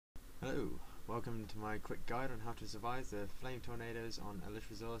Hello, welcome to my quick guide on how to survive the flame tornadoes on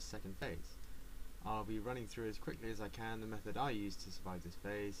Alysrazor's second phase. I'll be running through as quickly as I can the method I use to survive this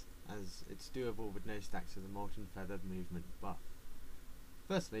phase, as it's doable with no stacks of the Molten Feather movement buff.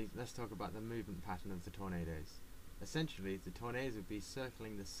 Firstly, let's talk about the movement pattern of the tornadoes. Essentially, the tornadoes would be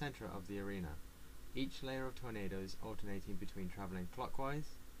circling the centre of the arena, each layer of tornadoes alternating between travelling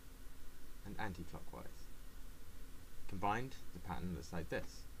clockwise and anti-clockwise. Combined, the pattern looks like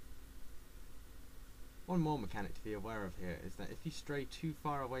this. One more mechanic to be aware of here is that if you stray too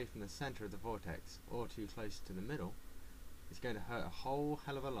far away from the centre of the vortex or too close to the middle, it's going to hurt a whole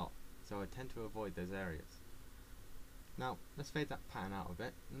hell of a lot, so I tend to avoid those areas. Now, let's fade that pattern out a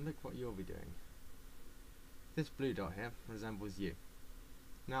bit and look what you'll be doing. This blue dot here resembles you.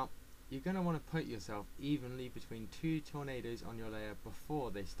 Now, you're going to want to put yourself evenly between two tornadoes on your layer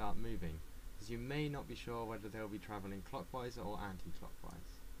before they start moving, as you may not be sure whether they'll be travelling clockwise or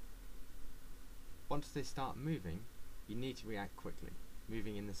anti-clockwise. Once they start moving, you need to react quickly,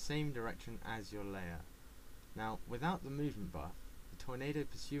 moving in the same direction as your layer. Now, without the movement buff, the tornado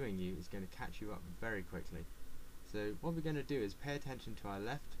pursuing you is going to catch you up very quickly. So what we're going to do is pay attention to our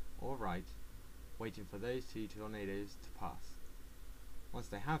left or right, waiting for those two tornadoes to pass. Once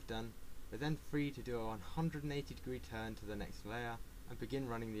they have done, we're then free to do a 180-degree turn to the next layer and begin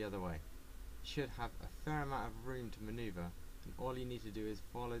running the other way. You should have a fair amount of room to maneuver, and all you need to do is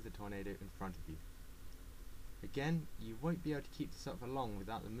follow the tornado in front of you. Again, you won't be able to keep this up for long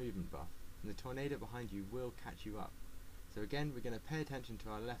without the movement buff, and the tornado behind you will catch you up. So again, we're going to pay attention to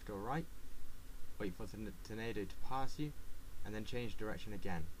our left or right, wait for the tornado to pass you, and then change direction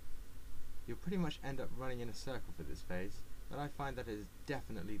again. You'll pretty much end up running in a circle for this phase, but I find that it is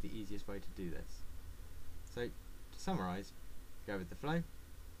definitely the easiest way to do this. So, to summarise, go with the flow,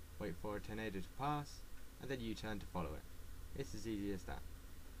 wait for a tornado to pass, and then you turn to follow it. It's as easy as that.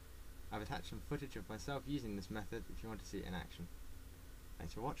 I've attached some footage of myself using this method if you want to see it in action.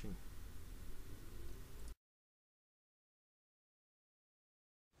 Thanks for watching.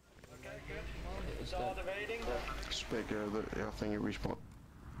 Okay, good. Start evading. Expect that I think it respawn.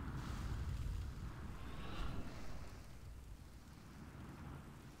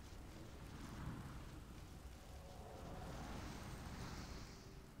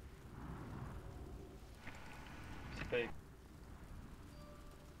 Speak.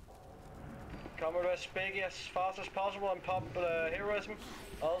 Come as big as fast as possible and pop heroism.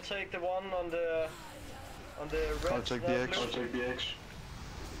 I'll take the one on the red. I'll take the X. I'll take the X.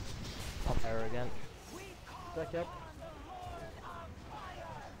 Pop fire again. Back up.